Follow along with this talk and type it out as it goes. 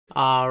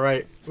All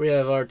right, we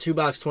have our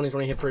 2-box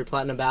 2020 Hit Parade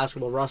Platinum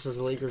Basketball. Russ is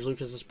the Lakers, Luke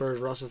is the Spurs,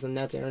 Russ is the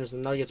Nets, Aaron is the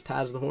Nuggets,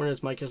 Paz is the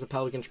Hornets, Mike has the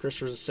Pelicans,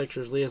 Christopher is the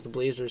Sixers, Lee has the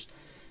Blazers,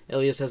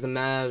 Elias has the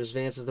Mavs,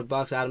 Vance is the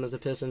Bucks, Adam is the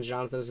Pistons,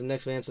 Jonathan is the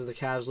Knicks, Vance is the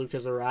Cavs, Luke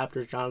is the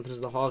Raptors, Jonathan is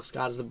the Hawks,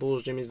 Scott is the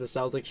Bulls, Jimmy is the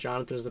Celtics,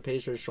 Jonathan is the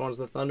Pacers, Sean is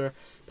the Thunder,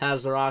 Paz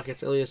is the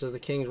Rockets, Elias is the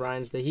Kings,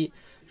 Ryan is the Heat,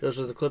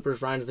 Joseph is the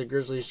Clippers, Ryan is the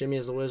Grizzlies, Jimmy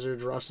is the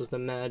Wizards, Russ is the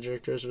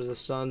Magic, Joseph is the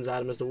Suns,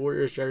 Adam is the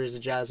Warriors, Jerry is the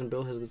Jazz, and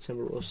Bill has the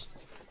Timberwolves.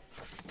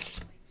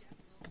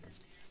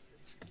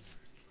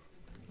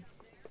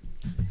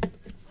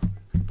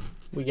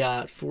 We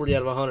got 40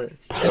 out of 100.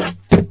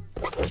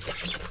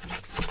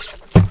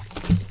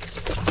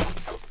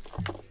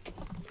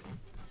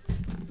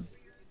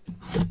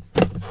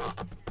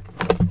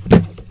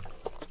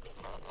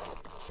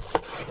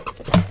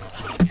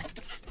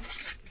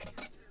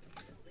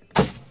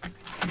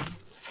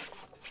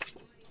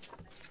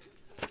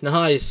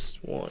 Nice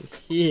one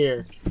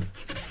here.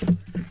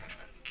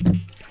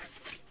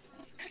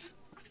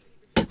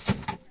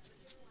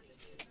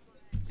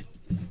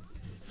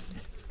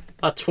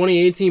 A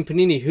 2018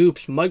 Panini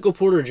Hoops, Michael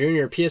Porter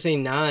Jr., PSA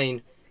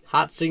 9,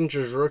 Hot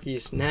Signatures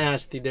rookies.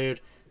 Nasty, dude.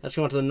 That's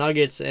going to the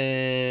Nuggets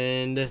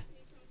and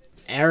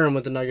Aaron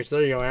with the Nuggets.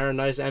 There you go, Aaron.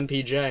 Nice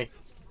MPJ.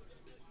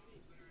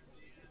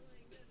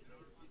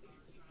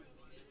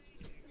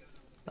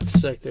 That's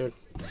sick, dude.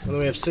 And then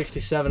we have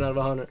 67 out of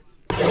 100.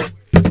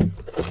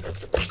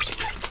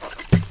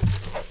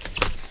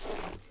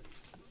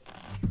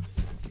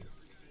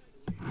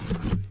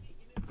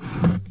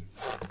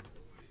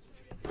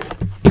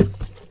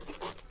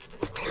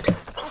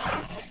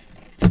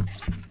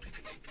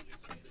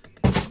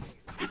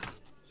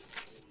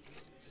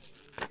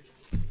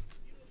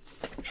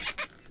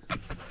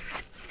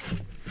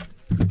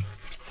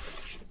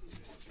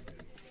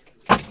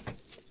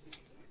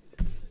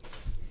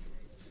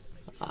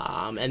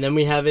 And then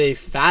we have a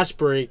fast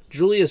break,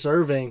 Julius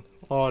Erving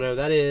auto.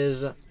 That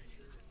is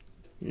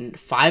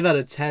 5 out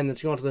of 10.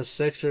 That's going to the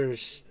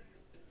Sixers.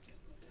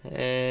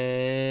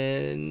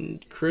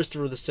 And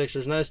Christopher the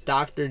Sixers. Nice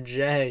Dr.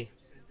 J.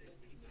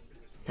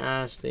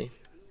 Nasty.